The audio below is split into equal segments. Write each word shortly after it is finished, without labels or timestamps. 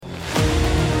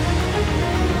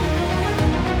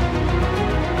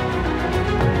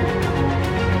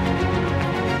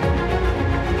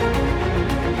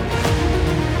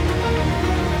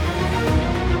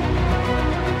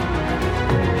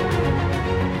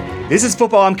This is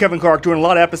football. I'm Kevin Clark, doing a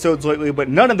lot of episodes lately, but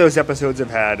none of those episodes have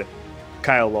had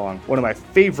Kyle Long, one of my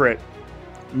favorite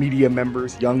media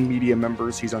members, young media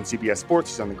members. He's on CBS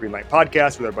Sports. He's on the Green Light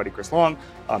podcast with our buddy Chris Long,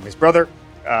 his brother.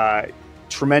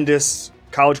 Tremendous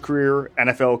college career,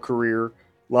 NFL career.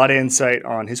 A lot of insight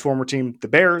on his former team, the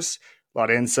Bears. A lot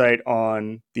of insight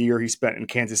on the year he spent in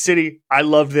Kansas City. I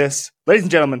love this. Ladies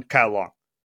and gentlemen, Kyle Long.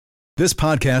 This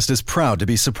podcast is proud to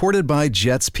be supported by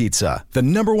Jets Pizza, the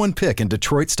 #1 pick in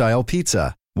Detroit-style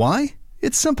pizza. Why?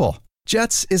 It's simple.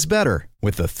 Jets is better.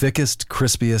 With the thickest,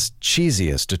 crispiest,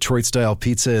 cheesiest Detroit-style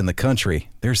pizza in the country,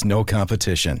 there's no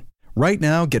competition. Right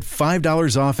now, get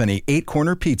 $5 off any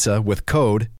 8-corner pizza with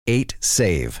code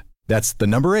 8SAVE. That's the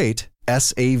number 8,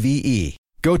 S-A-V-E.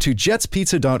 Go to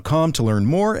jetspizza.com to learn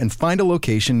more and find a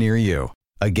location near you.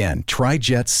 Again, try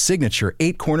Jet's signature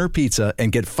 8-corner pizza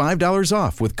and get $5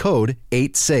 off with code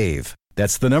 8SAVE.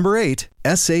 That's the number 8,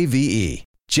 S-A-V-E.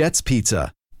 Jet's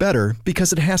Pizza. Better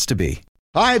because it has to be.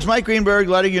 Hi, it's Mike Greenberg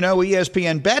letting you know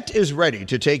ESPN Bet is ready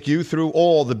to take you through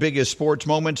all the biggest sports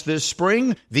moments this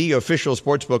spring. The official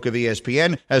sportsbook of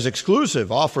ESPN has exclusive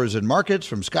offers and markets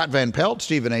from Scott Van Pelt,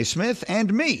 Stephen A. Smith,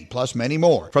 and me, plus many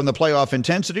more. From the playoff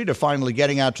intensity to finally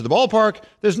getting out to the ballpark,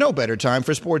 there's no better time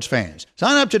for sports fans.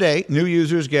 Sign up today. New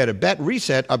users get a bet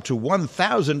reset up to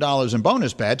 $1,000 in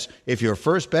bonus bets if your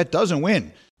first bet doesn't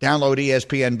win. Download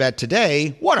ESPN Bet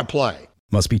today. What a play.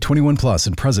 Must be 21 plus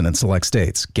and present in select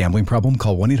states. Gambling problem?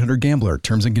 Call 1-800-GAMBLER.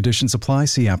 Terms and conditions apply.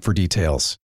 See app for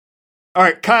details. All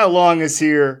right, Kyle Long is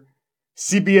here.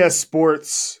 CBS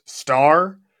Sports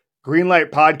star. Green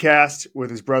Light podcast with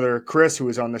his brother Chris, who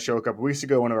was on the show a couple weeks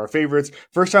ago, one of our favorites.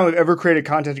 First time we've ever created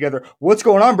content together. What's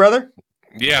going on, brother?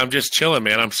 Yeah, I'm just chilling,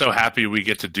 man. I'm so happy we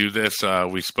get to do this.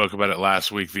 We spoke about it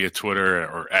last week via Twitter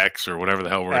or X or whatever the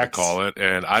hell we're going to call it.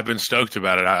 And I've been stoked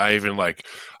about it. I even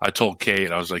I told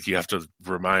Kate, I was like, you have to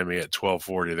remind me at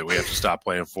 12:40 that we have to stop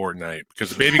playing Fortnite because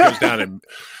the baby goes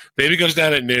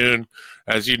down at noon.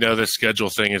 As you know, this schedule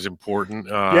thing is important.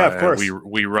 Yeah, of course.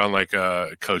 We run like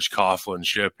a Coach Coughlin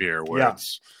ship here where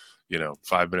it's,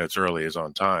 5 minutes early is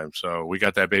on time. So we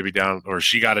got that baby down, or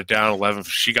she got it down 11.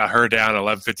 She got her down at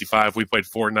 11:55. We played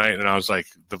Fortnite, and I was like,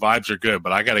 the vibes are good,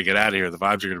 but I got to get out of here. The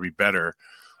vibes are going to be better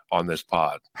on this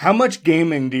pod. How much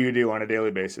gaming do you do on a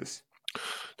daily basis?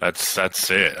 That's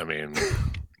it. I mean,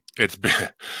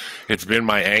 it's been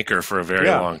my anchor for a very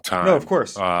long time. No, of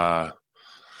course.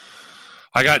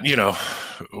 I got,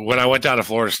 when I went down to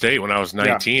Florida State when I was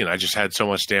 19, I just had so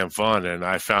much damn fun. And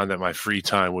I found that my free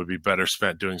time would be better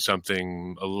spent doing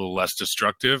something a little less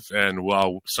destructive. And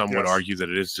while some would argue that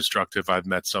it is destructive, I've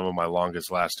met some of my longest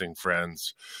lasting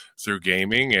friends through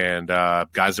gaming and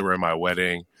guys that were in my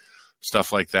wedding,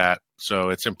 stuff like that. So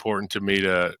it's important to me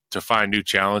to find new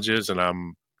challenges. And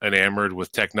I'm enamored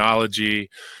with technology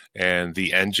and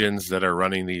the engines that are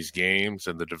running these games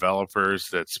and the developers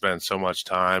that spend so much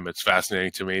time. It's fascinating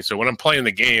to me. So when I'm playing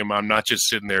the game, I'm not just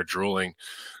sitting there drooling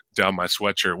down my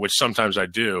sweatshirt, which sometimes I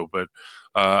do, but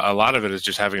a lot of it is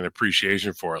just having an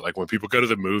appreciation for it. Like when people go to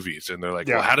the movies and they're like,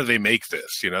 well, how do they make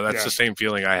this? That's the same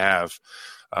feeling I have,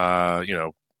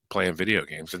 playing video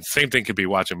games. And the same thing could be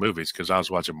watching movies, because I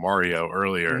was watching Mario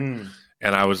earlier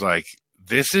and I was like,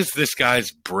 this is this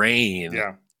guy's brain.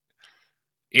 Yeah.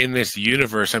 In this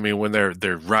universe. I mean, when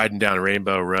they're riding down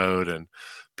Rainbow Road and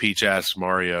Peach asks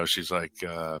Mario, she's like,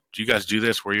 do you guys do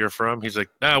this where you're from? He's like,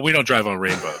 no, we don't drive on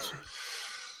rainbows.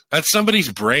 That's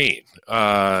somebody's brain.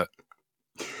 And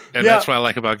that's what I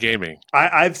like about gaming.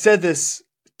 I've said this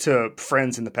to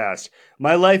friends in the past.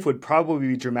 My life would probably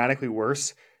be dramatically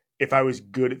worse if I was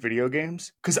good at video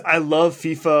games, because I love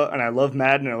FIFA and I love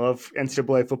Madden and I love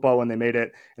NCAA football when they made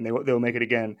it, and they'll make it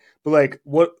again. But like,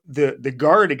 what the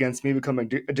guard against me becoming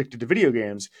addicted to video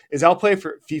games is I'll play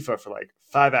for FIFA for like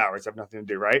 5 hours. I have nothing to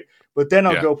do, right? But then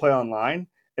I'll go play online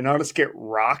and I'll just get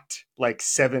rocked like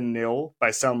 7-0 by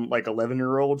some like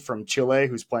 11-year-old from Chile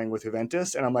who's playing with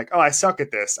Juventus. And I'm like, oh, I suck at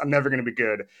this. I'm never going to be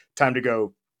good. Time to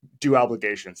go do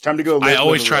obligations. Time to go. I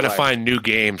always try to find new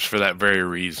games for that very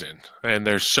reason. And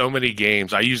there's so many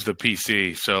games. I use the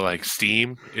PC. So like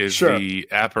Steam is the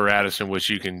apparatus in which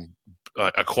you can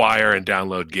acquire and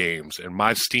download games. And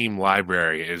my Steam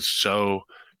library is so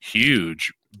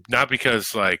huge, not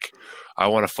because like I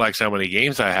want to flex how many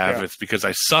games I have. Yeah. It's because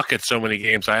I suck at so many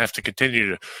games. I have to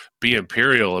continue to be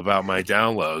imperial about my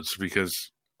downloads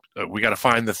because we got to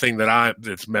find the thing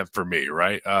that's meant for me.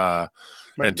 Right.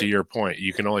 And to your point,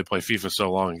 you can only play FIFA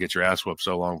so long and get your ass whooped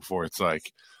so long before it's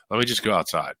like, let me just go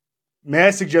outside. May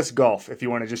I suggest golf if you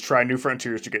want to just try new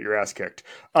frontiers to get your ass kicked?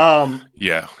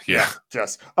 Yeah.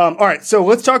 Yes. All right. So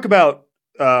let's talk about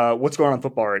what's going on in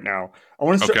football right now. I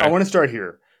want to start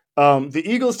here. The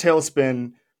Eagles'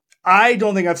 tailspin. I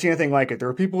don't think I've seen anything like it. There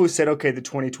were people who said, okay, the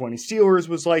 2020 Steelers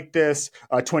was like this.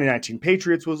 2019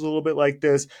 Patriots was a little bit like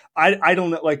this. I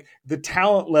don't know. Like, the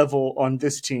talent level on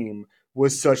this team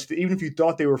was such that even if you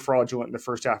thought they were fraudulent in the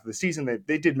first half of the season,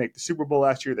 they did make the Super Bowl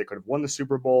last year. They could have won the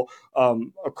Super Bowl.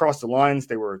 Across the lines,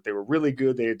 they were really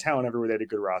good. They had talent everywhere. They had a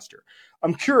good roster.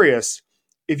 I'm curious,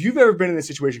 if you've ever been in this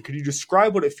situation, could you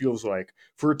describe what it feels like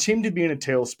for a team to be in a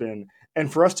tailspin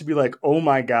and for us to be like, oh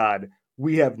my God,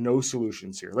 we have no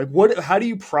solutions here? Like, how do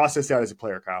you process that as a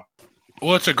player, Kyle?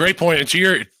 Well, it's a great point. And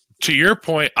to your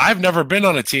point, I've never been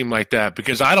on a team like that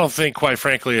because I don't think, quite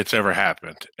frankly, it's ever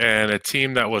happened. And a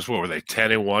team that was, what were they,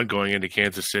 10-1 going into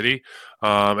Kansas City?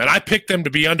 And I picked them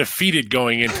to be undefeated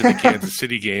going into the Kansas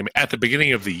City game at the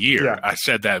beginning of the year. Yeah. I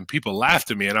said that, and people laughed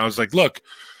at me. And I was like, look,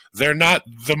 they're not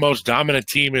the most dominant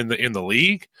team in the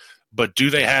league, but do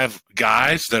they have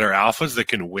guys that are alphas that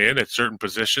can win at certain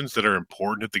positions that are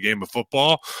important at the game of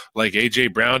football, like A.J.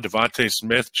 Brown, Devontae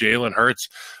Smith, Jalen Hurts,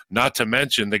 not to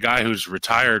mention the guy who's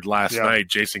retired last night,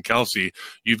 Jason Kelce?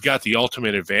 You've got the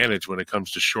ultimate advantage when it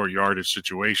comes to short yardage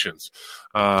situations.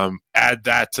 Add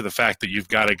that to the fact that you've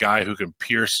got a guy who can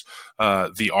pierce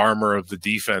the armor of the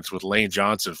defense with Lane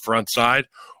Johnson front side,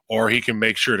 or he can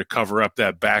make sure to cover up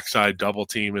that backside double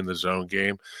team in the zone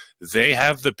game. They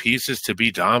have the pieces to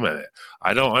be dominant.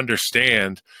 I don't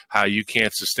understand how you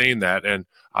can't sustain that. And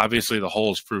obviously the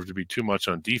holes prove to be too much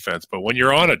on defense. But when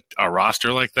you're on a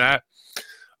roster like that,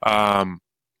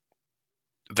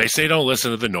 they say don't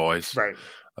listen to the noise. Right.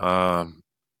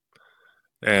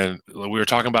 And we were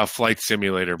talking about Flight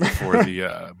Simulator before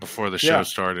the show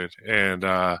started. And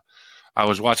I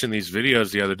was watching these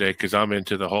videos the other day because I'm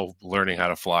into the whole learning how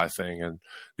to fly thing. And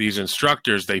these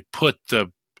instructors, they put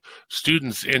the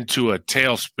students into a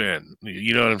tailspin.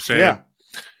 You know what I'm saying? Yeah.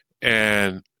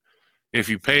 And if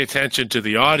you pay attention to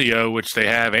the audio, which they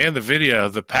have, and the video,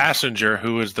 the passenger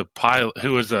who is the pilot,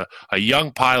 who is a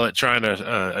young pilot trying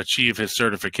to achieve his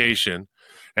certification,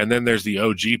 and then there's the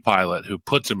OG pilot who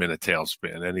puts him in a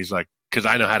tailspin. And he's like, because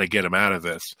I know how to get him out of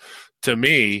this. To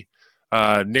me,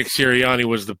 Nick Sirianni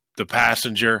was the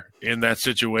passenger in that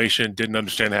situation, didn't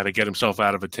understand how to get himself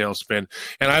out of a tailspin.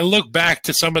 And I look back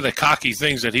to some of the cocky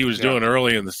things that he was doing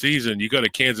early in the season. You go to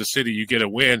Kansas City, you get a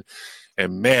win,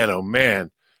 and man, oh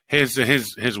man,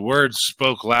 his words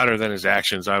spoke louder than his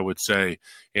actions, I would say,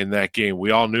 in that game. We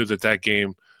all knew that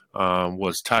game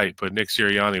was tight, but Nick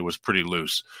Sirianni was pretty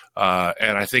loose.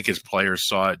 And I think his players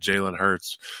saw it. Jalen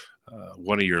Hurts,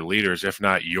 one of your leaders, if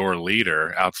not your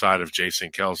leader, outside of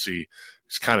Jason Kelce,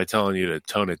 is kind of telling you to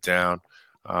tone it down.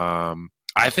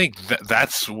 I think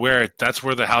that's where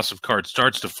the house of cards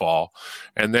starts to fall,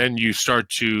 and then you start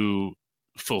to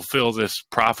fulfill this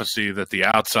prophecy that the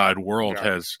outside world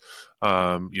has.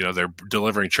 They're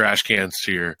delivering trash cans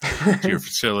to your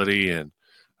facility, and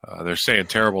they're saying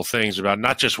terrible things about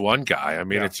not just one guy. I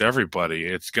mean, it's everybody.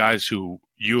 It's guys who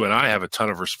you and I have a ton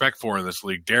of respect for in this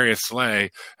league. Darius Slay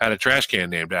had a trash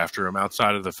can named after him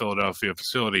outside of the Philadelphia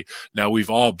facility. Now, we've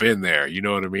all been there, you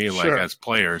know what I mean, like as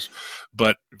players.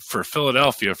 But for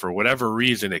Philadelphia, for whatever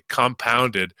reason, it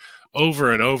compounded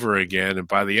over and over again. And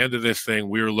by the end of this thing,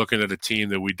 we were looking at a team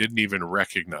that we didn't even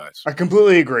recognize. I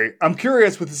completely agree. I'm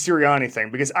curious with the Sirianni thing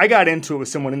because I got into it with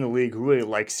someone in the league who really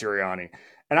likes Sirianni.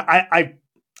 And I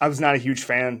was not a huge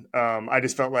fan. I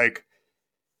just felt like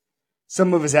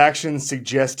some of his actions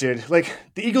suggested, like,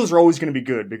 the Eagles are always going to be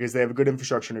good because they have a good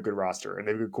infrastructure and a good roster, and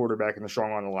they have a good quarterback and a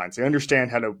strong on the lines. They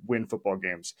understand how to win football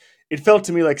games. It felt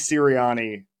to me like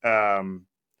Sirianni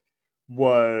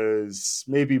was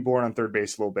maybe born on third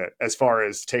base a little bit as far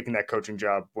as taking that coaching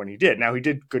job when he did. Now, he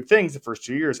did good things the first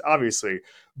 2 years, obviously,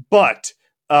 but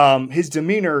his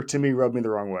demeanor to me rubbed me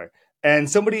the wrong way. And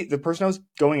the person I was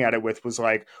going at it with was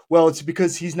like, well, it's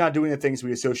because he's not doing the things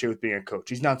we associate with being a coach.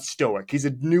 He's not stoic. He's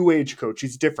a new age coach.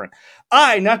 He's different.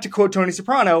 Not to quote Tony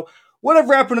Soprano,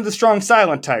 whatever happened to the strong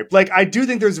silent type? Like, I do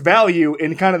think there's value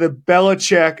in kind of the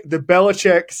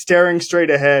Belichick staring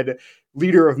straight ahead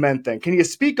leader of men thing. Can you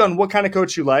speak on what kind of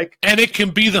coach you like? And it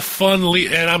can be the fun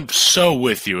lead, and I'm so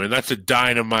with you, and that's a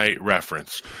dynamite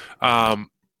reference.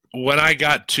 When I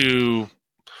got to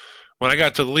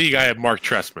the league, I had Mark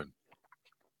Trestman.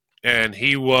 And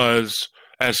he was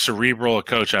as cerebral a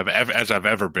coach as I've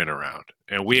ever been around.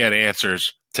 And we had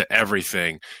answers to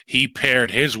everything. He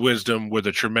paired his wisdom with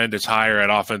a tremendous hire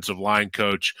at offensive line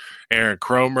coach, Aaron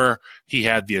Cromer. He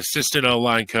had the assistant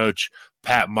O-line coach,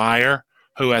 Pat Meyer,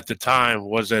 who at the time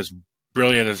was as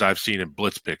brilliant as I've seen in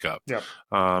blitz pickup. Yep.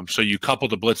 So you couple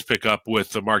the blitz pickup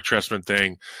with the Mark Trestman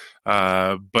thing.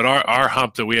 But our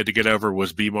hump that we had to get over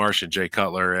was B. Marsh and Jay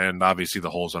Cutler, and obviously the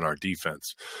holes on our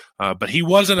defense. But he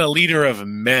wasn't a leader of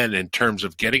men in terms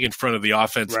of getting in front of the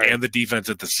offense and the defense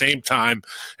at the same time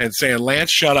and saying,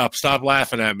 Lance, shut up, stop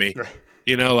laughing at me,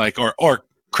 or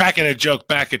cracking a joke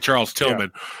back at Charles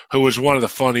Tillman, who was one of the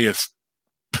funniest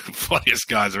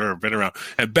guys I've ever been around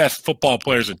and best football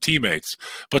players and teammates.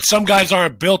 But some guys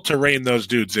aren't built to rein those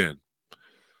dudes in.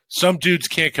 Some dudes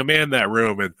can't command that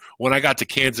room. And when I got to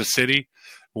Kansas City,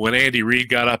 when Andy Reid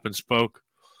got up and spoke,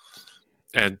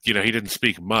 and, he didn't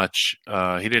speak much.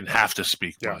 He didn't have to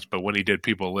speak much. But when he did,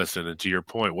 people listened. And to your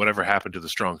point, whatever happened to the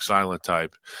strong silent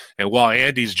type? And while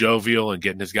Andy's jovial and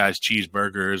getting his guys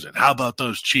cheeseburgers and how about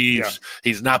those Chiefs,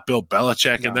 he's not Bill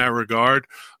Belichick in that regard.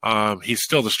 He's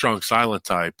still the strong silent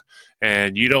type.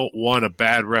 And you don't want a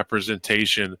bad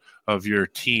representation of your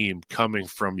team coming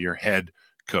from your head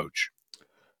coach.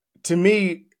 To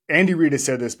me, Andy Reid has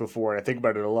said this before, and I think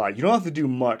about it a lot. You don't have to do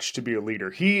much to be a leader.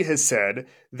 He has said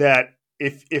that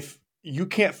if you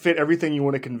can't fit everything you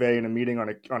want to convey in a meeting on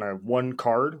a one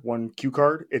cue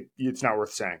card, it's not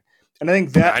worth saying. And I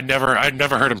think that I'd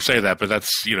never heard him say that, but that's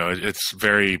it's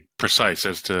very precise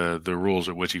as to the rules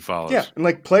at which he follows. Yeah,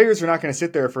 and players are not going to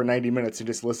sit there for 90 minutes and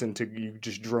just listen to you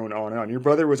just drone on and on. Your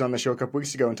brother was on the show a couple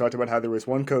weeks ago and talked about how there was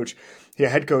one coach, a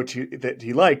head coach that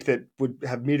he liked that would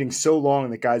have meetings so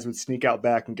long that guys would sneak out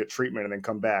back and get treatment and then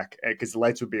come back because the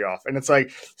lights would be off. And it's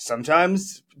like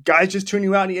sometimes guys just tune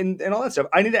you out and all that stuff.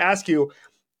 I need to ask you,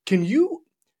 can you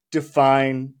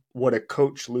define what a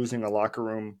coach losing a locker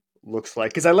room looks like?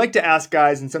 Because I like to ask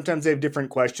guys, and sometimes they have different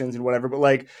questions and whatever.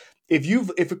 But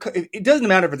it doesn't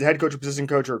matter if it's a head coach, or assistant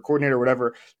coach, or a coordinator, or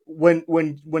whatever.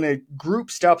 When a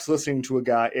group stops listening to a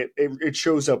guy, it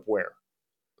shows up where.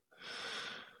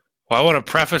 Well, I want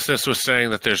to preface this with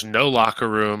saying that there's no locker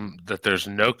room, that there's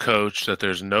no coach, that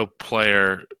there's no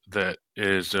player that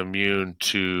is immune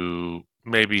to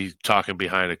maybe talking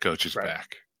behind a coach's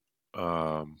back.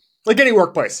 Like any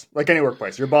workplace,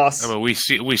 your boss. I mean, we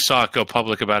saw it go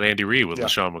public about Andy Reid with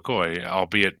LaShawn McCoy,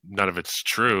 albeit none of it's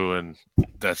true, and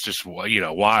that's just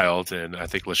wild. And I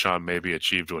think LaShawn maybe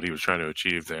achieved what he was trying to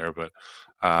achieve there, but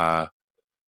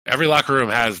every locker room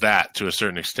has that to a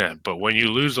certain extent. But when you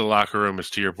lose a locker room,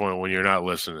 it's to your point when you're not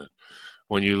listening,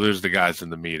 when you lose the guys in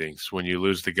the meetings, when you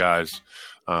lose the guys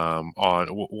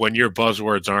when your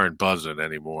buzzwords aren't buzzing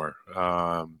anymore.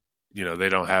 They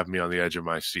don't have me on the edge of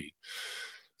my seat.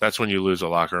 That's when you lose a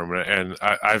locker room. And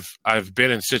I've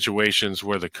been in situations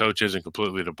where the coach isn't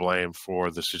completely to blame for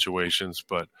the situations,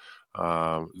 but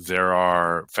there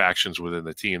are factions within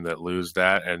the team that lose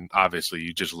that. And obviously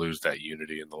you just lose that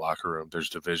unity in the locker room. There's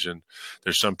division.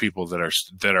 There's some people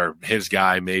that are his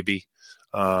guy, maybe.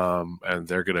 And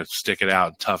they're going to stick it out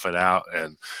and tough it out.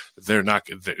 And they're not,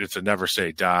 it's a never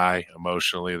say die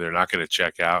emotionally. They're not going to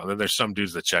check out. And then there's some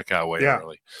dudes that check out way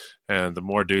early. And the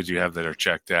more dudes you have that are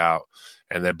checked out,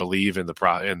 and they believe in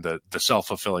the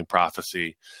self-fulfilling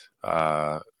prophecy,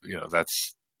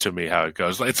 that's to me how it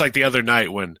goes. It's like the other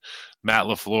night when Matt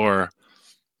LaFleur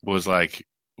was like,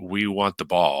 "We want the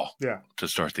ball to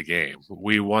start the game.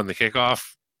 We won the kickoff.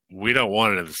 We don't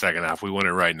want it in the second half. We want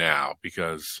it right now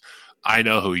because I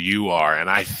know who you are, and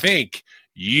I think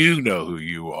you know who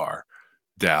you are,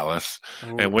 Dallas."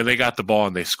 Ooh. And when they got the ball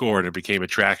and they scored, it became a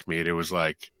track meet. It was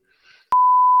like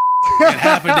it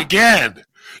happened again.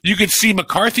 You could see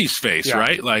McCarthy's face,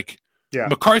 right?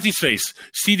 McCarthy's face,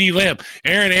 CeeDee Lamb,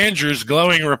 Aaron Andrews'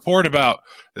 glowing report about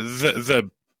the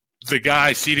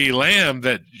guy, CeeDee Lamb,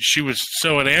 that she was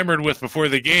so enamored with before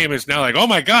the game is now like, oh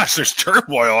my gosh, there's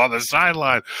turmoil on the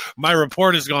sideline. My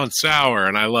report has gone sour,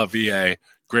 and I love EA.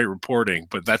 Great reporting,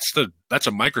 but that's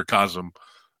a microcosm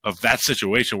of that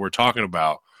situation we're talking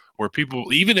about, where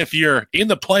people, even if you're in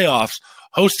the playoffs,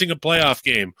 hosting a playoff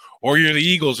game, or you're the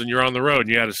Eagles and you're on the road and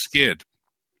you had a skid,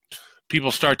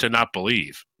 people start to not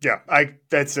believe. Yeah,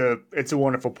 it's a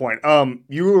wonderful point.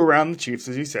 You were around the Chiefs,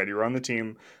 as you said. You were on the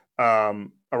team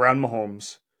around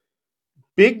Mahomes.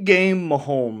 Big game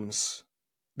Mahomes,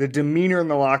 the demeanor in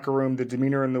the locker room, the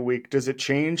demeanor in the week, does it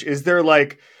change? Is there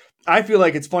I feel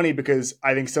like it's funny because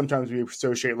I think sometimes we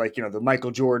associate the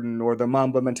Michael Jordan or the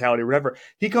Mamba mentality or whatever.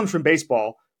 He comes from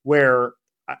baseball where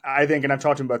I think, and I've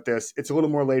talked to him about this, it's a little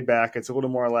more laid back. It's a little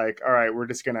more like, all right, we're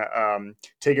just going to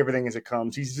take everything as it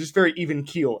comes. He's just very even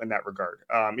keel in that regard.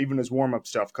 Even his warm-up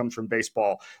stuff comes from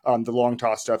baseball. The long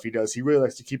toss stuff he does, he really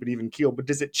likes to keep it even keel. But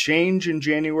does it change in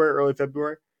January, early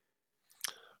February?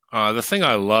 The thing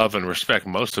I love and respect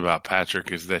most about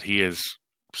Patrick is that he is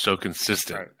so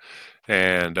consistent. Right.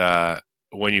 And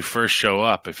when you first show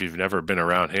up, if you've never been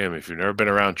around him, if you've never been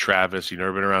around Travis, you've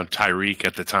never been around Tyreek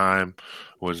at the time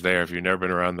was there, if you've never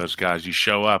been around those guys, you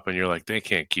show up and you're like, they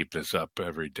can't keep this up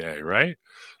every day, right?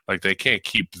 Like they can't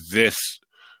keep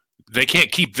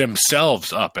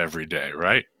themselves up every day,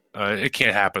 right? It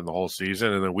can't happen the whole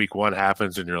season. And then week 1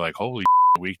 happens and you're like, holy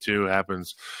shit, week 2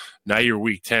 happens. Now you're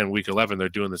week 10, week 11, they're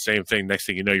doing the same thing. Next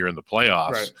thing you know, you're in the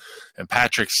playoffs. Right. And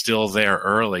Patrick's still there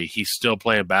early. He's still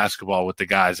playing basketball with the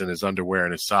guys in his underwear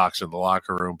and his socks in the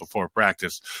locker room before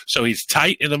practice. So he's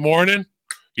tight in the morning.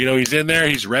 You know, he's in there.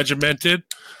 He's regimented.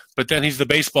 But then he's the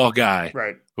baseball guy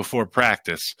before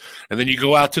practice. And then you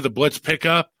go out to the blitz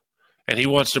pickup, and he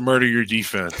wants to murder your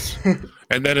defense.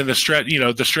 And then in the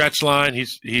stretch line,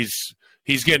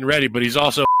 he's getting ready, but he's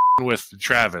also with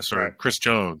Travis or Chris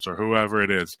Jones or whoever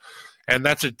it is. And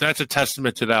that's a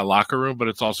testament to that locker room, but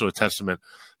it's also a testament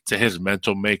to his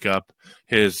mental makeup,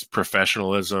 his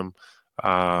professionalism,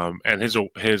 and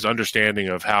his understanding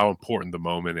of how important the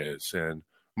moment is. And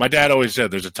my dad always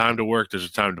said there's a time to work, there's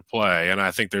a time to play. And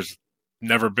I think there's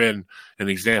never been an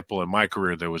example in my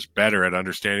career that was better at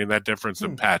understanding that difference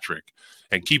than Patrick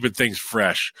and keeping things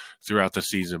fresh throughout the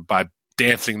season by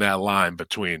dancing that line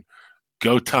between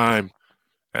go time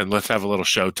and let's have a little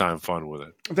showtime fun with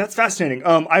it. That's fascinating.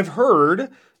 I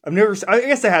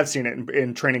guess I have seen it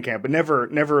in training camp, but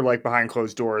never like behind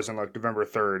closed doors on like November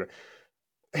 3rd.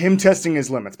 Him testing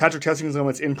his limits, Patrick testing his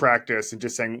limits in practice and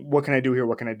just saying, what can I do here?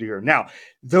 What can I do here? Now,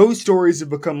 those stories have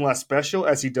become less special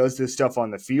as he does this stuff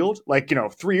on the field. Like,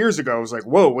 3 years ago, it was like,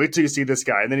 whoa, wait till you see this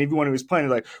guy. And then even when he was playing,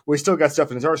 like, well, he still got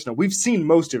stuff in his arsenal. We've seen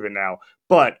most of it now,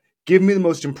 but give me the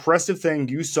most impressive thing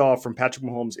you saw from Patrick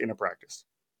Mahomes in a practice.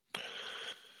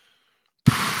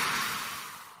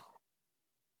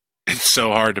 It's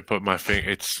so hard to put my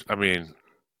finger.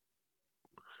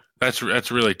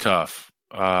 That's really tough.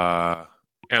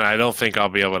 And I don't think I'll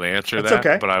be able to answer that.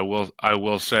 Okay. But I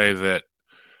will say that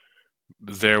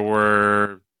there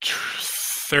were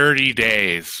 30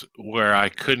 days where I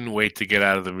couldn't wait to get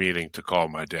out of the meeting to call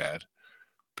my dad,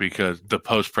 because the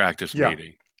post-practice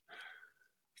meeting,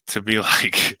 to be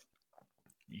like,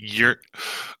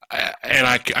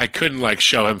 I couldn't like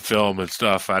show him film and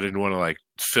stuff. I didn't want to like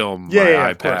film my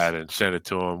iPad and send it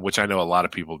to him, which I know a lot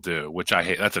of people do, which I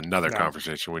hate. That's another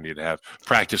conversation we need to have.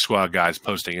 Practice squad guys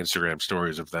posting Instagram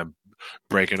stories of them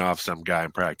breaking off some guy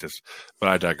in practice, but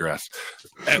I digress.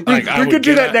 We could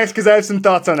do that next because I have some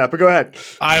thoughts on that, but go ahead.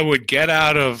 I would get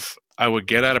out of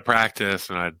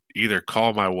practice and I'd either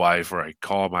call my wife or I'd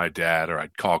call my dad or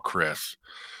I'd call Chris.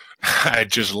 I'd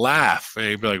just laugh and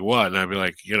he'd be like, what? And I'd be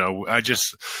like,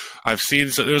 I've seen,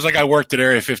 so it was like I worked at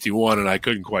Area 51 and I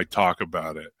couldn't quite talk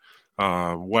about it.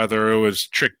 Whether it was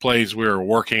trick plays we were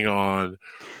working on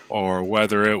or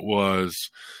whether it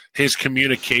was his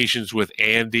communications with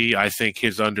Andy. I think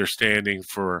his understanding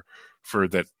for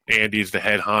that Andy's the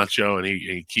head honcho and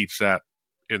he keeps that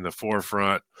in the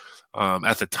forefront.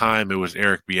 At the time it was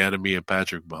Eric Bieniemy and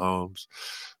Patrick Mahomes,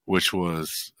 which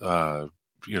was,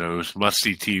 it was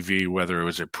must-see TV, whether it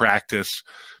was at practice,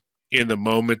 in the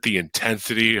moment, the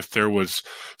intensity, if there was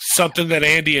something that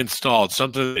Andy installed,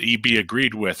 something that EB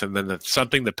agreed with, and then that's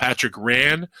something that Patrick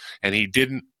ran and he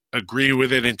didn't agree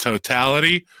with it in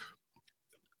totality,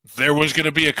 there was going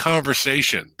to be a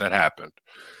conversation that happened.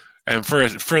 And for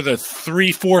the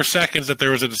 3-4 seconds that there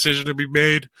was a decision to be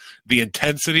made, the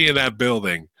intensity in that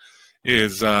building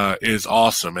is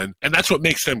awesome. And that's what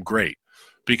makes them great,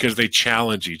 because they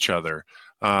challenge each other.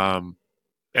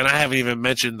 And I haven't even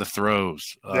mentioned the throws.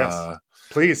 Yes,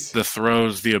 please. The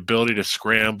throws, the ability to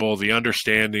scramble, the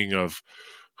understanding of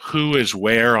who is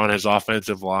where on his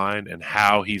offensive line and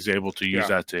how he's able to use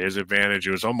that to his advantage.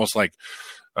 It was almost like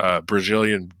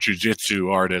Brazilian jiu-jitsu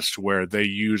artists where they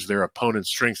use their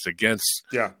opponent's strengths against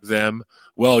them.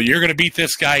 Well, you're going to beat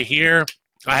this guy here.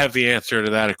 I have the answer to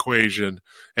that equation.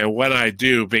 And when I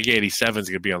do, Big 87 is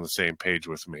going to be on the same page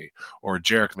with me. Or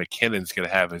Jerick McKinnon's going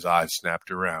to have his eyes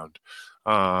snapped around.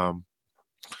 And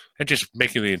just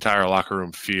making the entire locker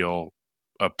room feel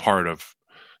a part of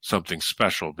something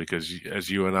special, because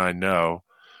as you and I know,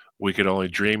 we could only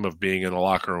dream of being in the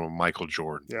locker room with Michael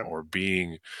Jordan or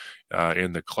being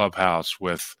in the clubhouse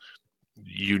with,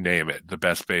 you name it, the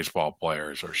best baseball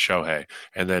players or Shohei,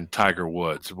 and then Tiger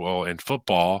Woods. Well, in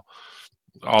football,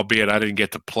 albeit I didn't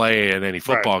get to play in any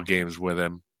football games with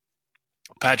him,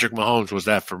 Patrick Mahomes was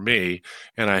that for me,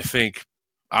 and I think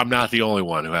I'm not the only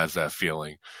one who has that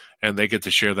feeling. And they get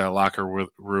to share that locker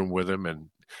room with him, and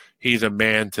he's a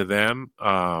man to them.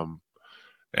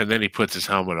 And then he puts his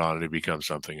helmet on and he becomes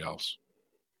something else.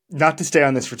 Not to stay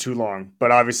on this for too long,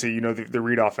 but obviously, the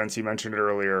read offense, you mentioned it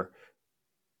earlier.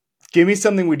 Give me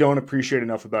something we don't appreciate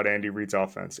enough about Andy Reid's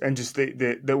offense, and just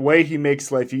the way he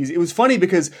makes life easy. It was funny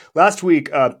because last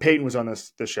week Peyton was on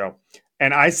the show,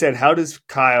 and I said, "How does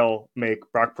Kyle make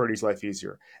Brock Purdy's life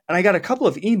easier?" And I got a couple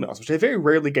of emails, which I very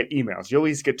rarely get emails. You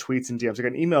always get tweets and DMs. I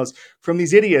got emails from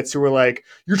these idiots who were like,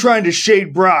 "You're trying to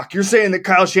shade Brock. You're saying that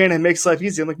Kyle Shanahan makes life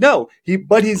easy." I'm like, "No,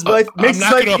 his life makes life easy." I'm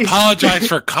not going to apologize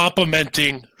for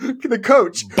complimenting the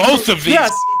coach. Both of these.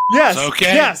 Yes.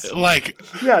 Okay. Yes.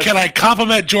 Can I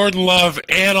compliment Jordan Love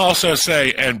and also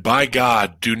say, and by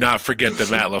God, do not forget that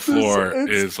Matt LaFleur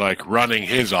is like running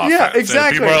his offense. Yeah,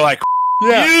 exactly. And people are like,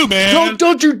 you, man.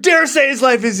 Don't you dare say his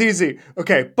life is easy.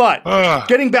 Okay, but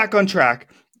getting back on track,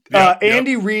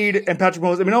 Andy Reid and Patrick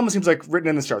Mahomes, I mean, it almost seems like written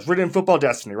in the stars, written in football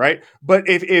destiny, right? But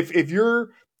if you're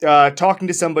talking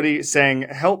to somebody saying,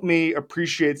 help me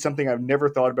appreciate something I've never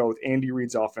thought about with Andy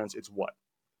Reid's offense, it's what?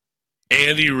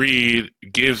 Andy Reid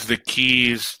gives the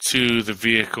keys to the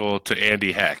vehicle to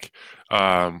Andy Heck,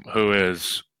 who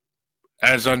is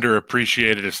as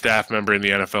underappreciated a staff member in the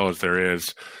NFL as there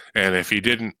is. And if he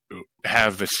didn't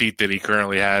have the seat that he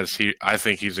currently has, I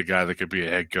think he's a guy that could be a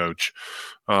head coach.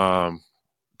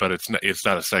 But it's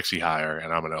not a sexy hire,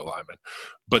 and I'm an O-lineman.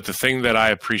 But the thing that I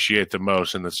appreciate the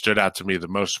most and that stood out to me the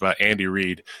most about Andy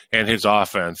Reid and his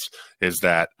offense is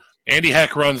that Andy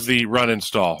Heck runs the run and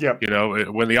stall. Yep. You know,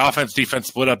 when the offense defense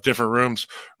split up different rooms,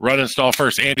 run and stall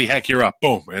first. Andy Heck, you're up.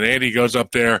 Boom. And Andy goes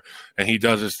up there and he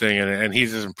does his thing. And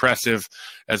he's as impressive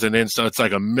as an install. It's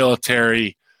like a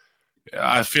military.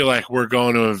 I feel like we're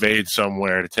going to invade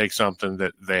somewhere to take something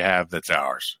that they have that's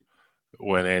ours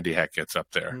when Andy Heck gets up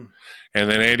there. And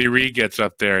then Andy Reid gets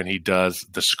up there and he does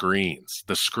the screens.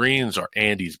 The screens are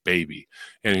Andy's baby.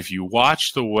 And if you watch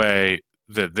the way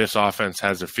that this offense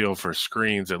has a feel for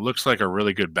screens, it looks like a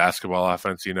really good basketball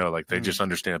offense, you know, like they just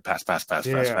understand pass.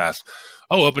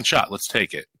 Oh, open shot, let's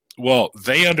take it. Well,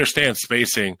 they understand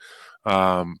spacing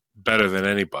better than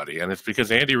anybody, and it's because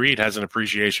Andy Reid has an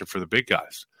appreciation for the big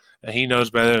guys. And he knows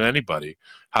better than anybody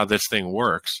how this thing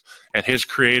works. And his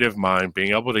creative mind,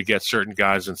 being able to get certain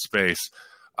guys in space,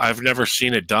 I've never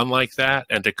seen it done like that.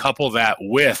 And to couple that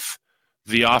with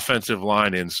the offensive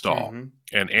line install,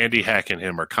 and Andy Heck and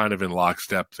him are kind of in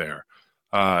lockstep there.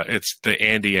 It's the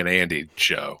Andy and Andy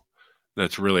show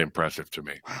that's really impressive to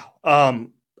me.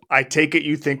 I take it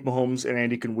you think Mahomes and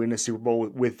Andy can win a Super Bowl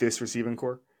with this receiving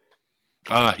core?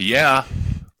 Yeah,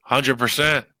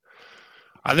 100%.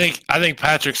 I think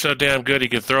Patrick's so damn good he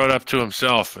could throw it up to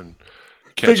himself and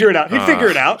figure it out. He'd figure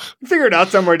it out. Figure it out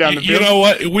somewhere down the field. You know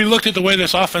what? We looked at the way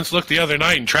this offense looked the other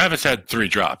night, and Travis had 3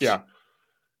 drops. Yeah.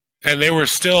 And they were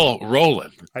still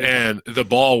rolling, and the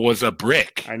ball was a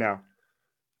brick. I know.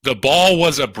 The ball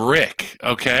was a brick,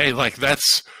 okay? Like,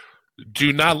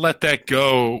 do not let that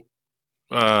go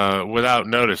without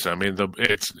notice. I mean,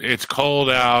 it's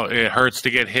cold out. It hurts to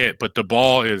get hit, but the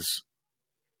ball is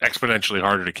exponentially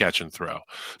harder to catch and throw.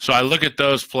 So I look at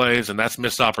those plays, and that's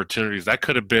missed opportunities. That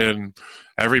could have been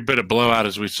every bit of blowout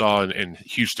as we saw in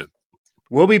Houston.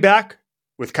 We'll be back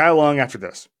with Kyle Long after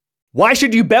this. Why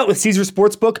should you bet with Caesars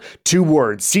Sportsbook? 2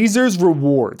 words, Caesars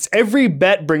Rewards. Every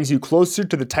bet brings you closer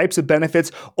to the types of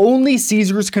benefits only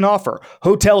Caesars can offer.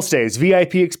 Hotel stays,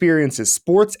 VIP experiences,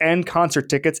 sports and concert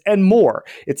tickets, and more.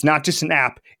 It's not just an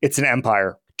app, it's an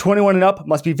empire. 21 and up,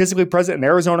 must be physically present in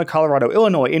Arizona, Colorado,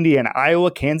 Illinois, Indiana, Iowa,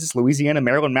 Kansas, Louisiana,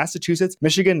 Maryland, Massachusetts,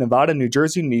 Michigan, Nevada, New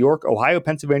Jersey, New York, Ohio,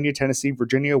 Pennsylvania, Tennessee,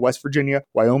 Virginia, West Virginia,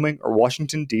 Wyoming, or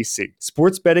Washington, D.C.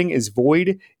 Sports betting is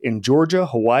void in Georgia,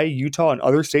 Hawaii, Utah, and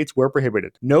other states where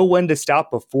prohibited. Know when to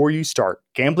stop before you start.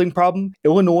 Gambling problem?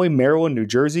 Illinois, Maryland, New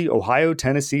Jersey, Ohio,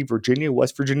 Tennessee, Virginia,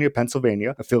 West Virginia,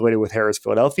 Pennsylvania, affiliated with Harris,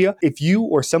 Philadelphia. If you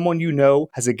or someone you know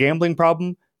has a gambling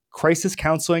problem, crisis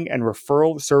counseling and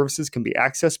referral services can be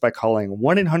accessed by calling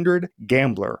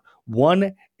 1-800-GAMBLER,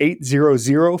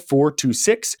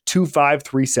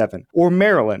 1-800-426-2537. Or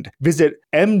Maryland, visit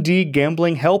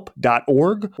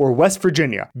mdgamblinghelp.org. Or West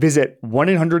Virginia, visit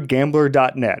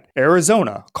 1-800-GAMBLER.net.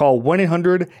 Arizona, call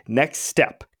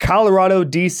 1-800-NEXT-STEP. Colorado,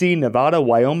 D.C., Nevada,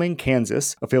 Wyoming,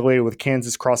 Kansas, affiliated with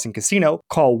Kansas Crossing Casino,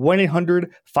 call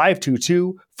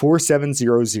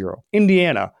 1-800-522-4700.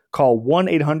 Indiana, call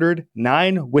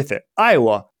 1-800-9-WITH-IT.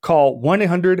 Iowa, call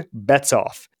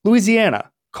 1-800-BETS-OFF.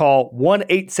 Louisiana, call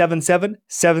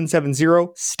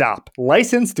 1-877-770-STOP.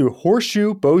 Licensed through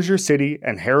Horseshoe, Bossier City,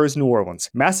 and Harrah's, New Orleans.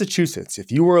 Massachusetts,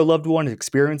 if you or a loved one is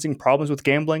experiencing problems with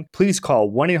gambling, please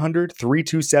call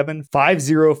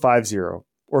 1-800-327-5050.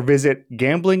 Or visit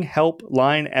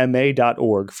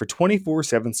gamblinghelplinema.org for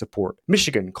 24/7 support.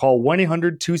 Michigan, call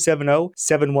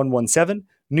 1-800-270-7117.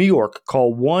 New York,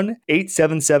 call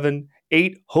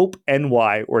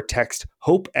 1-877-8-HOPE-NY or text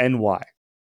HOPE-NY.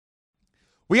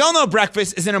 We all know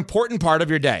breakfast is an important part of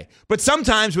your day, but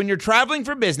sometimes when you're traveling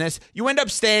for business, you end up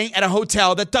staying at a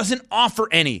hotel that doesn't offer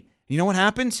any. You know what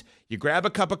happens? You grab a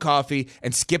cup of coffee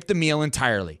and skip the meal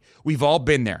entirely. We've all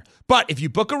been there. But if you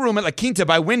book a room at La Quinta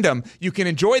by Wyndham, you can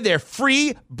enjoy their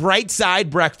free Bright Side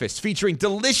breakfast featuring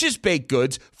delicious baked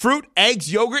goods, fruit,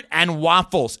 eggs, yogurt, and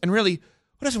waffles. And really,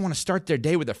 who doesn't want to start their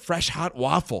day with a fresh hot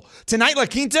waffle? Tonight, La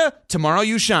Quinta, tomorrow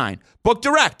you shine. Book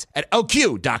direct at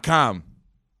lq.com.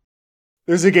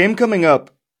 There's a game coming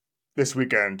up this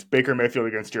weekend, Baker Mayfield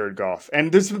against Jared Goff.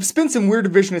 And there's been some weird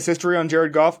divisionist history on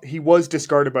Jared Goff. He was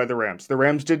discarded by the Rams. The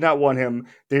Rams did not want him.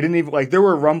 They didn't even, there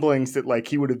were rumblings that,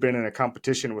 he would have been in a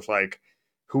competition with,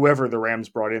 whoever the Rams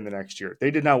brought in the next year.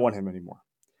 They did not want him anymore.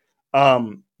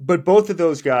 But both of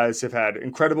those guys have had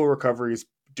incredible recoveries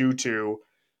due to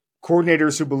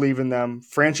coordinators who believe in them,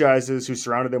 franchises who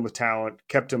surrounded them with talent,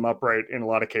 kept them upright in a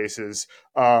lot of cases,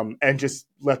 and just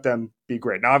let them be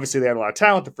great. Now, obviously, they had a lot of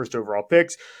talent, the first overall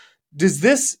picks. Does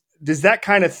that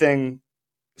kind of thing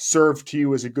serve to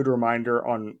you as a good reminder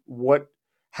on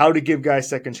how to give guys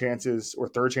second chances or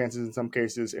third chances in some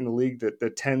cases in a league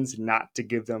that tends not to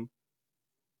give them?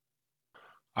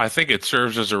 I think it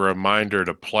serves as a reminder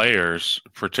to players,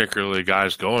 particularly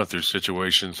guys going through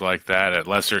situations like that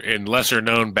in lesser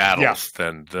known battles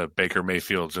than the Baker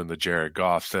Mayfields and the Jared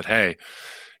Goffs, that, hey,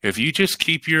 if you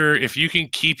can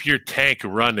keep your tank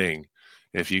running,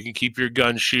 if you can keep your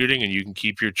gun shooting and you can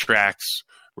keep your tracks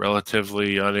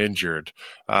relatively uninjured,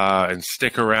 and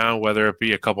stick around, whether it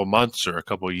be a couple months or a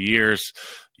couple years,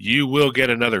 you will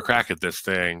get another crack at this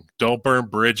thing. Don't burn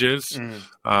bridges,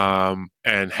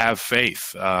 and have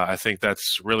faith. I think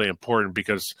that's really important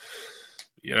because,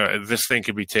 this thing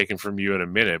could be taken from you in a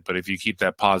minute, but if you keep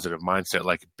that positive mindset,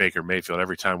 like Baker Mayfield,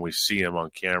 every time we see him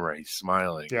on camera, he's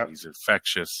smiling, he's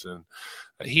infectious, and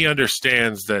he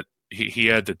understands that he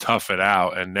had to tough it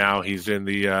out, and now he's in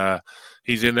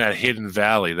that hidden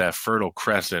valley, that fertile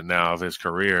crescent now of his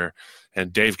career.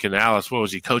 And Dave Canales, what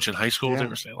was he, coaching high school? They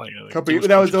were saying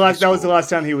that was the last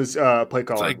time he was play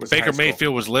calling. It's Baker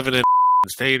Mayfield was living in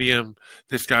stadium.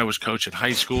 This guy was coaching high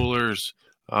schoolers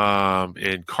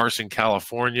in Carson,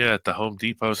 California, at the Home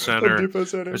Depot Center.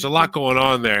 There's a lot going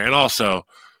on there, and also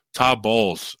Todd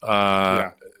Bowles,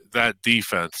 that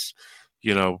defense.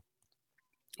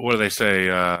 What do they say?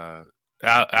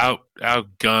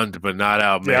 Outgunned but not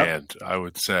outmanned. I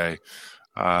would say.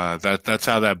 That's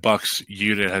how that Bucs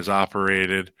unit has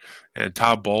operated. And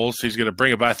Todd Bowles, he's going to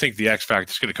bring it, but I think the X factor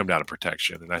is going to come down to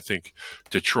protection. And I think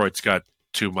Detroit's got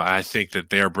too much. I think that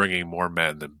they're bringing more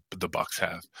men than the Bucs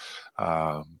have.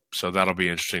 So that'll be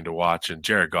interesting to watch. And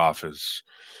Jared Goff is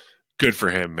good for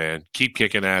him, man. Keep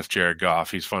kicking ass, Jared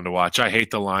Goff. He's fun to watch. I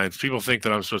hate the Lions. People think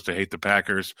that I'm supposed to hate the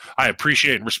Packers. I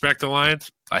appreciate and respect the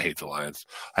Lions. I hate the Lions.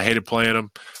 I hated playing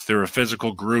them. They're a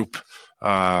physical group.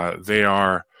 They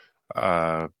are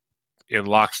in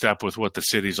lockstep with what the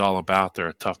city's all about. They're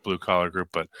a tough blue-collar group,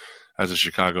 but as a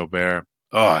Chicago Bear,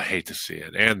 I hate to see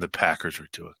it. And the Packers are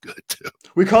doing good, too.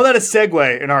 We call that a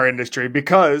segue in our industry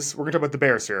because we're going to talk about the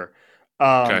Bears here.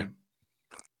 Okay.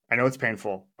 I know it's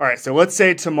painful. All right, so let's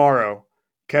say tomorrow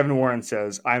Kevin Warren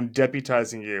says, I'm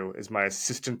deputizing you as my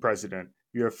assistant president.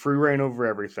 You have free reign over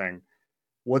everything.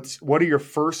 What are your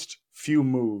first few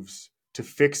moves to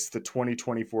fix the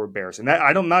 2024 Bears? And that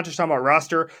I'm not just talking about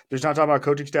roster. There's not talking about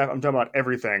coaching staff. I'm talking about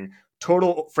everything.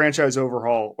 Total franchise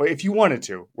overhaul. If you wanted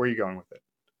to, where are you going with it?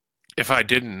 If I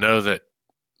didn't know that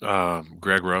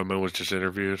Greg Roman was just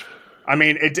interviewed. I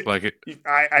mean, is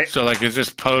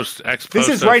this post? This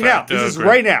is right now. This is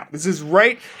right now. This is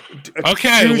right.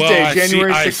 Okay, Tuesday,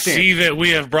 January 16th. I see that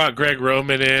we have brought Greg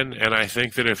Roman in, and I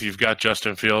think that if you've got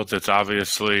Justin Fields, it's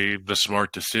obviously the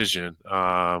smart decision.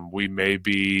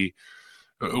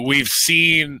 We've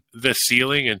seen the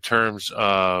ceiling in terms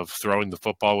of throwing the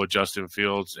football with Justin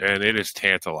Fields, and it is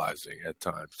tantalizing at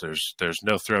times. There's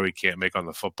no throw he can't make on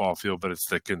the football field, but it's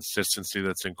the consistency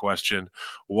that's in question.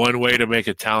 One way to make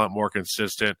a talent more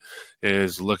consistent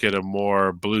is look at a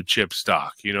more blue chip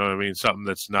stock. You know what I mean? Something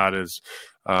that's not as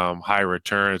high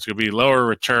return. It's going to be lower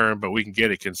return, but we can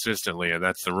get it consistently, and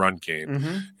that's the run game.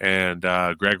 Mm-hmm.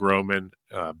 And Greg Roman,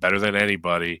 better than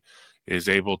anybody, is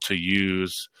able to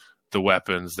use the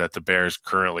weapons that the Bears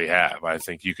currently have. I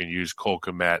think you can use Cole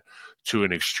Kmet to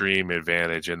an extreme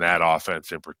advantage in that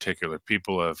offense in particular.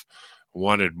 People have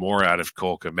wanted more out of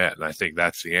Cole Kmet, and I think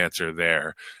that's the answer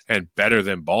there. And better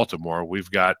than Baltimore, we've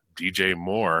got DJ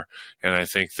Moore, and I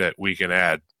think that we can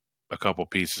add a couple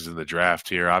pieces in the draft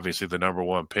here. Obviously, the number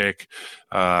one pick.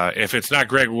 If it's not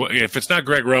Greg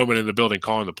Roman in the building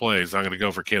calling the plays, I'm going to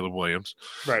go for Caleb Williams.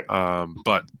 Right.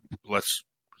 But let's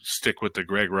stick with the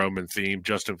Greg Roman theme.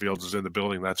 Justin Fields is in the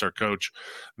building. That's our coach,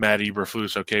 Matt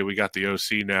Eberflus. Okay, we got the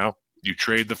OC now. You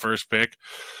trade the first pick.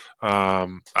 I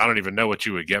don't even know what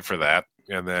you would get for that.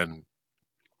 And then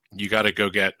you got to go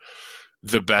get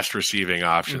the best receiving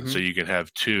option, so you can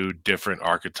have two different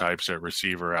archetypes at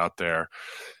receiver out there.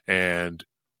 And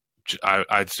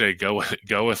I'd say go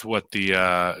with what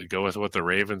the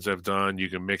Ravens have done. You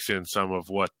can mix in some of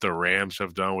what the Rams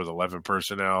have done with 11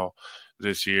 personnel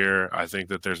this year. I think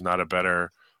that there's not a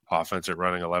better offense at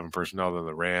running 11 personnel than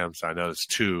the Rams. I know it's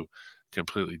two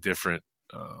completely different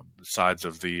sides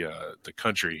of the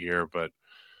country here, but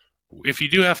if you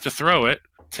do have to throw it,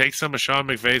 take some of Sean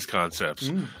McVay's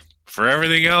concepts. For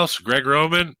everything else, Greg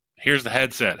Roman, here's the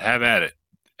headset. Have at it.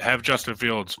 Have Justin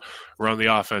Fields run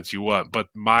the offense you want. But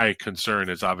my concern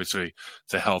is obviously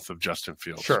the health of Justin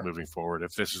Fields moving forward.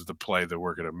 If this is the play that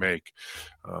we're going to make,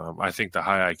 I think the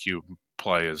high IQ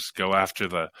play is go after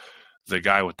the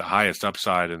guy with the highest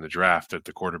upside in the draft at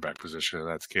the quarterback position, and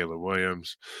that's Caleb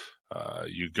Williams.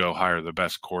 You go hire the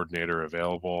best coordinator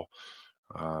available.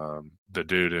 The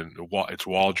dude it's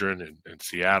Waldron in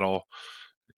Seattle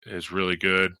is really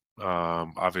good.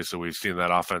 Obviously, we've seen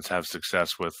that offense have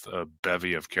success with a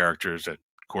bevy of characters at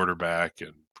quarterback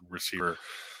and receiver.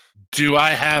 Do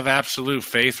I have absolute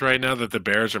faith right now that the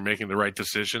Bears are making the right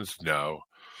decisions? No.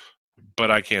 But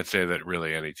I can't say that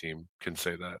really any team can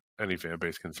say that. Any fan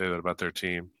base can say that about their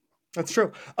team. That's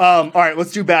true. All right,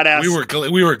 let's do badass.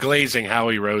 We were glazing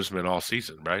Howie Roseman all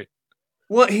season, right?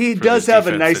 Well, he does have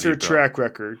a nicer track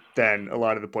record than a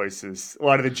lot of the places, a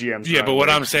lot of the GMs. Yeah, but what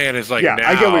I'm saying is now I get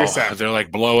what you're saying. They're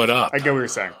like, blow it up. I get what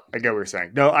you're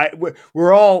saying. No,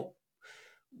 we're all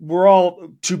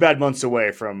 2 bad months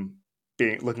away from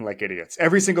looking like idiots.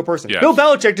 Every single person. Yes. Bill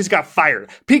Belichick just got fired.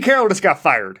 Pete Carroll just got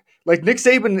fired. Like Nick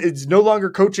Saban is no longer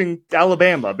coaching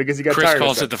Alabama because he got tired. Chris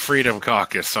calls it the Freedom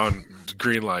Caucus on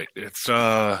green light. It's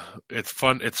fun.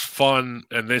 It's fun.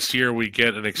 And this year we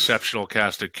get an exceptional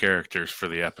cast of characters for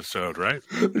the episode, right?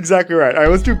 Exactly right. All right,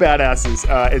 let's do badasses.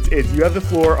 You have the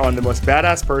floor on the most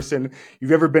badass person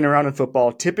you've ever been around in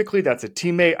football. Typically, that's a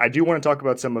teammate. I do want to talk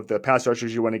about some of the pass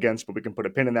rushers you went against, but we can put a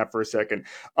pin in that for a second.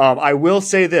 I will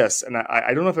say this, and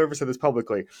I don't know if I've ever said this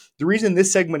publicly. The reason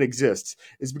this segment exists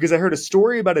is because I heard a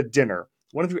story about a dinner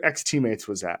one of your ex-teammates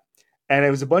was at. And it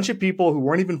was a bunch of people who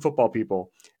weren't even football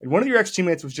people. And one of your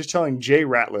ex-teammates was just telling Jay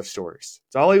Ratliff stories.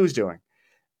 That's all he was doing.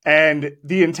 And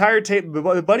the entire tape,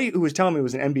 the buddy who was telling me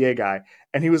was an NBA guy.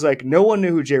 And he was like, no one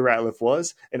knew who Jay Ratliff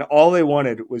was. And all they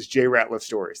wanted was Jay Ratliff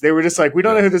stories. They were just like, we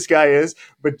don't know who this guy is,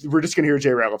 but we're just going to hear Jay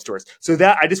Ratliff stories. So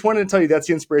I just wanted to tell you that's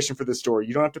the inspiration for this story.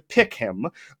 You don't have to pick him.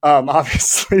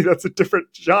 Obviously, that's a different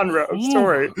genre of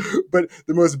story. But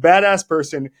the most badass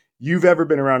person you've ever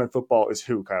been around in football is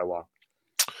who, Kyle Long?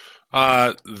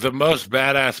 The most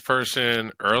badass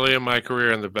person early in my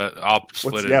career, and I'll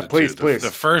split it into please, two. Please. The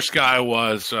first guy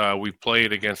was we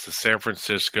played against the San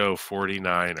Francisco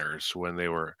 49ers when they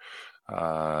were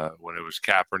when it was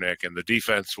Kaepernick, and the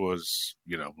defense was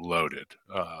loaded,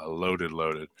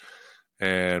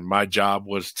 and my job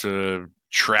was to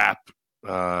trap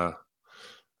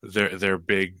their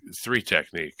big three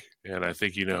technique. And I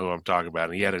think you know who I'm talking about.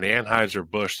 And he had an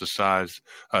Anheuser-Busch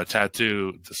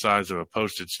tattoo the size of a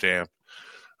postage stamp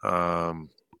on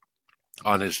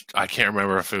his, I can't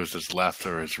remember if it was his left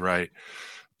or his right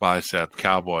bicep.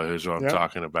 Cowboy, who's what I'm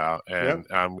talking about. And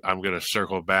I'm going to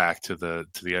circle back to the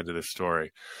end of this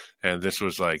story. And this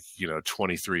was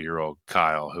 23-year-old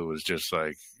Kyle, who was just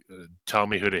like, tell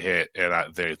me who to hit,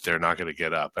 and they're not going to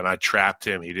get up. And I trapped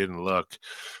him. He didn't look,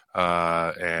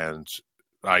 and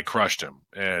I crushed him.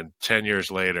 And 10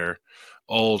 years later,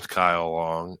 old Kyle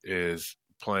Long is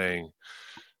playing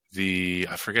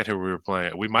I forget who we were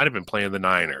playing. We might have been playing the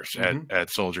Niners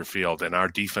at Soldier Field, and our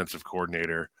defensive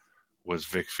coordinator was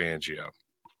Vic Fangio.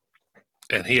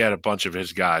 And he had a bunch of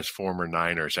his guys, former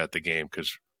Niners, at the game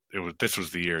because this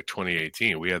was the year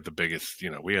 2018. We had the biggest,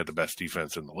 we had the best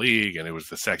defense in the league, and it was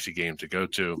the sexy game to go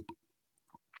to.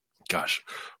 Gosh,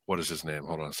 what is his name?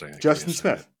 Hold on a second. Justin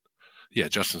Smith. Yeah,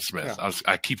 Justin Smith. Yeah.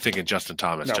 I keep thinking Justin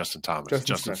Thomas. No,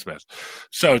 Justin Smith.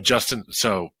 So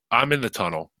I'm in the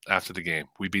tunnel after the game.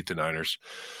 We beat the Niners.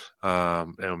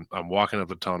 And I'm walking up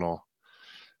the tunnel,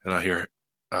 and I hear,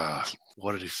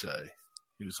 what did he say?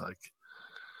 He was like,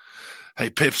 hey,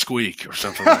 pipsqueak, or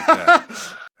something like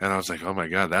that. And I was like, oh, my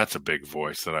God, that's a big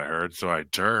voice that I heard. So I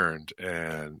turned,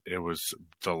 and it was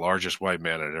the largest white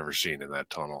man I'd ever seen in that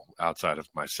tunnel outside of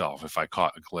myself, if I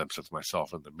caught a glimpse of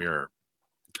myself in the mirror.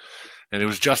 And it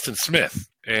was Justin Smith.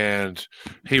 And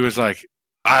he was like,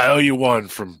 I owe you one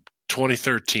from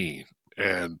 2013.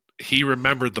 And he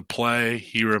remembered the play.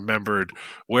 He remembered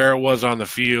where it was on the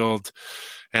field.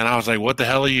 And I was like, what the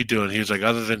hell are you doing? He was like,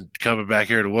 other than coming back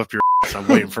here to whoop your ass, I'm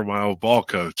waiting for my old ball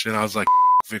coach. And I was like,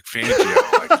 Vic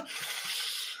Fangio. Like,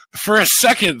 for a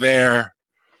second there,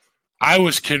 I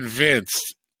was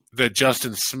convinced that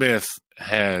Justin Smith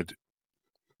had,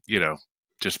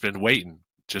 just been waiting.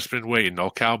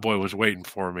 Old Cowboy was waiting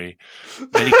for me.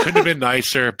 And he couldn't have been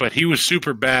nicer, but he was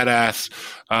super badass.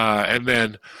 And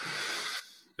then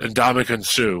Ndamukong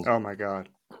Suh. Oh, my God.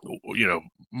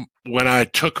 When I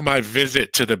took my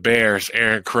visit to the Bears,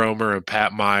 Aaron Cromer and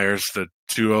Pat Myers, the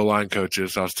two O-line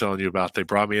coaches I was telling you about, they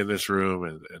brought me in this room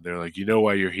and they're like, you know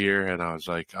why you're here? And I was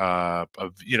like, I'm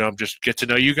just get to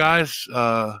know you guys,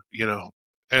 and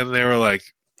they were like,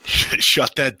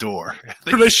 shut that door.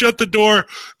 They shut the door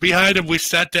behind him. We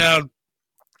sat down.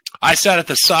 I sat at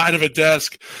the side of a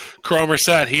desk. Cromer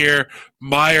sat here.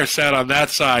 Meyer sat on that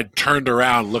side, turned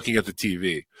around looking at the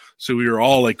TV. So we were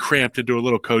all like cramped into a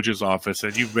little coach's office,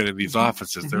 and you've been in these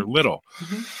offices; they're little.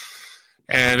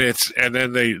 And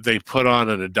then they put on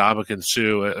an Ndamukong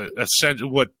Suh,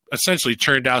 what essentially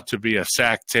turned out to be a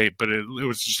sack tape, but it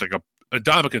was just like a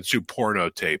Ndamukong Suh porno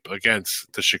tape against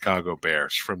the Chicago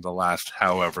Bears from the last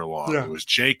however long. Yeah. It was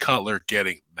Jay Cutler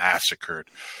getting massacred.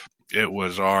 It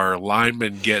was our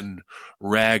linemen getting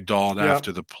ragdolled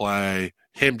after the play.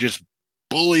 Him just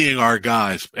bullying our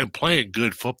guys and playing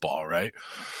good football, right?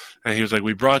 And he was like,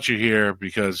 we brought you here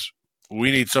because we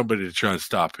need somebody to try and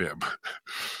stop him.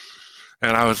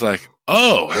 And I was like,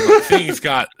 oh, and things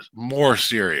got more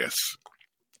serious.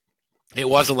 It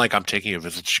wasn't like I'm taking a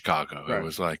visit to Chicago. Right. It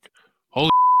was like,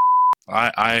 holy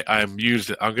I'm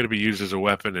going to be used as a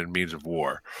weapon and means of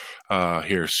war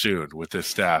here soon with this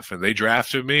staff. And they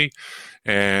drafted me,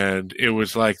 and it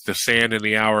was like the sand in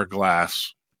the hourglass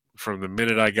from the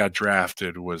minute I got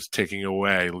drafted was ticking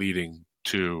away, leading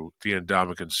to the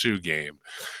Ndamukong Suh game.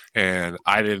 And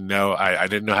I didn't know I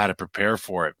didn't know how to prepare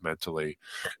for it mentally.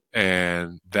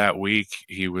 And that week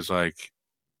he was like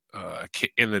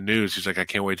in the news, he's like, I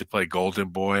can't wait to play Golden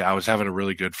Boy. I was having a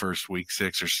really good first week,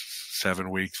 6 or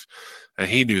 7 weeks, and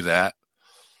he knew that.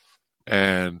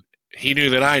 And he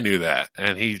knew that I knew that,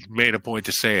 and he made a point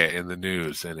to say it in the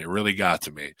news, and it really got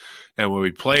to me. And when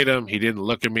we played him, he didn't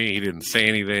look at me, he didn't say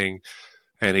anything.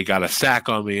 And he got a sack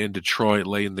on me in Detroit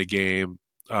late in the game.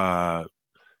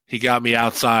 He got me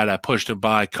outside. I pushed him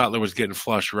by. Cutler was getting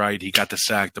flushed right. He got the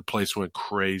sack. The place went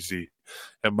crazy.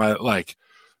 And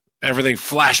everything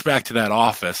flashed back to that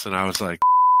office. And I was like,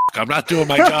 I'm not doing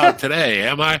my job today,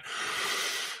 am I?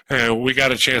 And we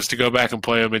got a chance to go back and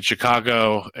play him in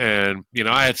Chicago. And,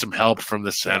 I had some help from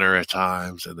the center at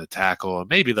times and the tackle and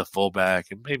maybe the fullback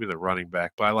and maybe the running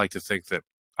back. But I like to think that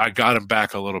I got him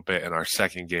back a little bit in our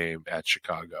second game at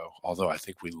Chicago, although I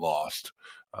think we lost.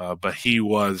 But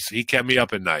he kept me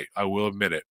up at night. I will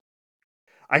admit it.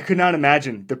 I could not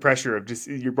imagine the pressure of just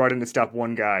you're brought in to stop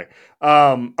one guy.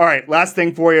 All right, last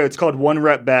thing for you. It's called one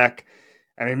rep back.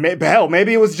 I mean,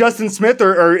 maybe it was Justin Smith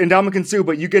or Ndamukong Suh,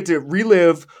 but you get to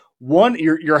relive one.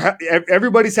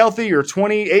 Everybody's healthy. You're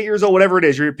 28 years old, whatever it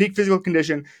is. You're in peak physical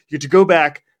condition. You get to go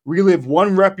back, relive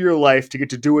one rep of your life to get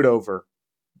to do it over.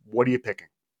 What are you picking?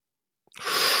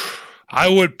 I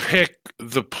would pick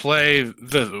the play,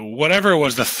 whatever it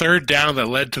was, the third down that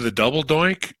led to the double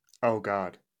doink. Oh,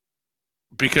 God.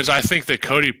 Because I think that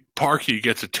Cody Parkey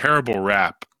gets a terrible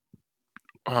rap.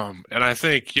 And I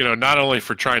think, not only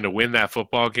for trying to win that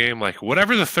football game, like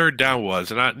whatever the third down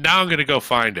was, and now I'm going to go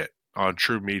find it on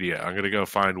True Media. I'm going to go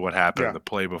find what happened, the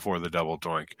play before the double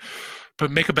doink.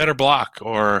 But make a better block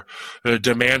or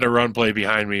demand a run play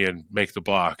behind me and make the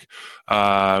block.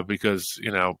 Because,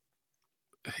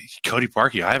 Cody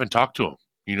Parkey, I haven't talked to him.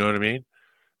 You know what I mean?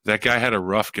 That guy had a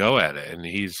rough go at it, and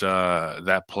he's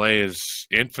that play is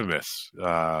infamous,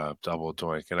 double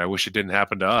doink. And I wish it didn't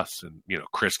happen to us. And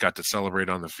Chris got to celebrate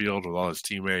on the field with all his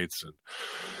teammates, and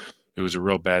it was a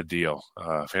real bad deal.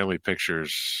 Family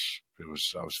pictures.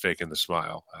 I was faking the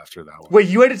smile after that one. Wait,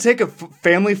 you had to take a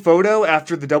family photo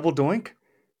after the double doink?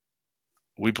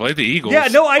 We played the Eagles. Yeah,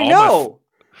 no, I know.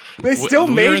 They still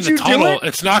made you do it?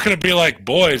 It's not going to be like,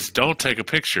 boys, don't take a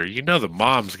picture. The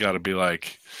mom's got to be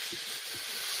like,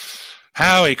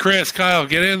 Howie, Chris, Kyle,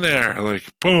 get in there. Like,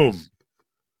 boom.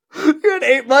 You had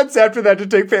 8 months after that to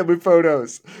take family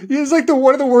photos. It was like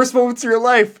one of the worst moments of your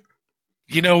life.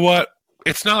 You know what?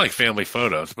 It's not like family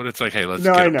photos, but it's like, hey, let's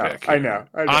get a pic. I know.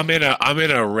 I'm in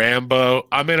a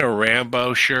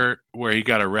Rambo shirt where he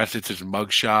got arrested. It's his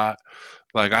mugshot.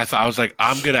 Like I was like,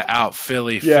 I'm gonna out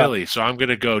Philly, so I'm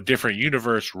gonna go different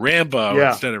universe, Rambo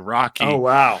instead of Rocky. Oh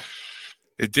wow,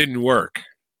 it didn't work.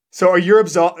 So are you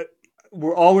absolved?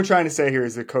 All we're trying to say here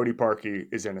is that Cody Parkey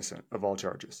is innocent of all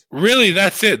charges. Really,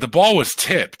 that's it. The ball was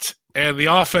tipped, and the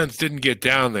offense didn't get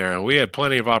down there, and we had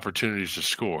plenty of opportunities to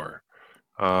score.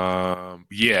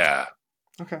 Yeah.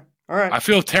 Okay. All right. I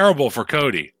feel terrible for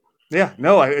Cody. Yeah.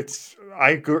 No, I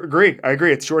agree. I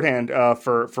agree. It's shorthand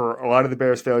for a lot of the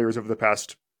Bears' failures over the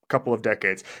past couple of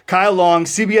decades. Kyle Long,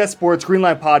 CBS Sports,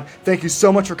 Greenline Pod. Thank you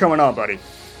so much for coming on, buddy.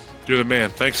 You're the man.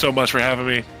 Thanks so much for having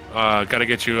me. Got to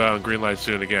get you on Greenline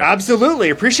soon again. Absolutely.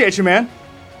 Appreciate you, man.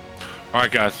 All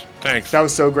right, guys. Thanks. That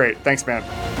was so great. Thanks, man.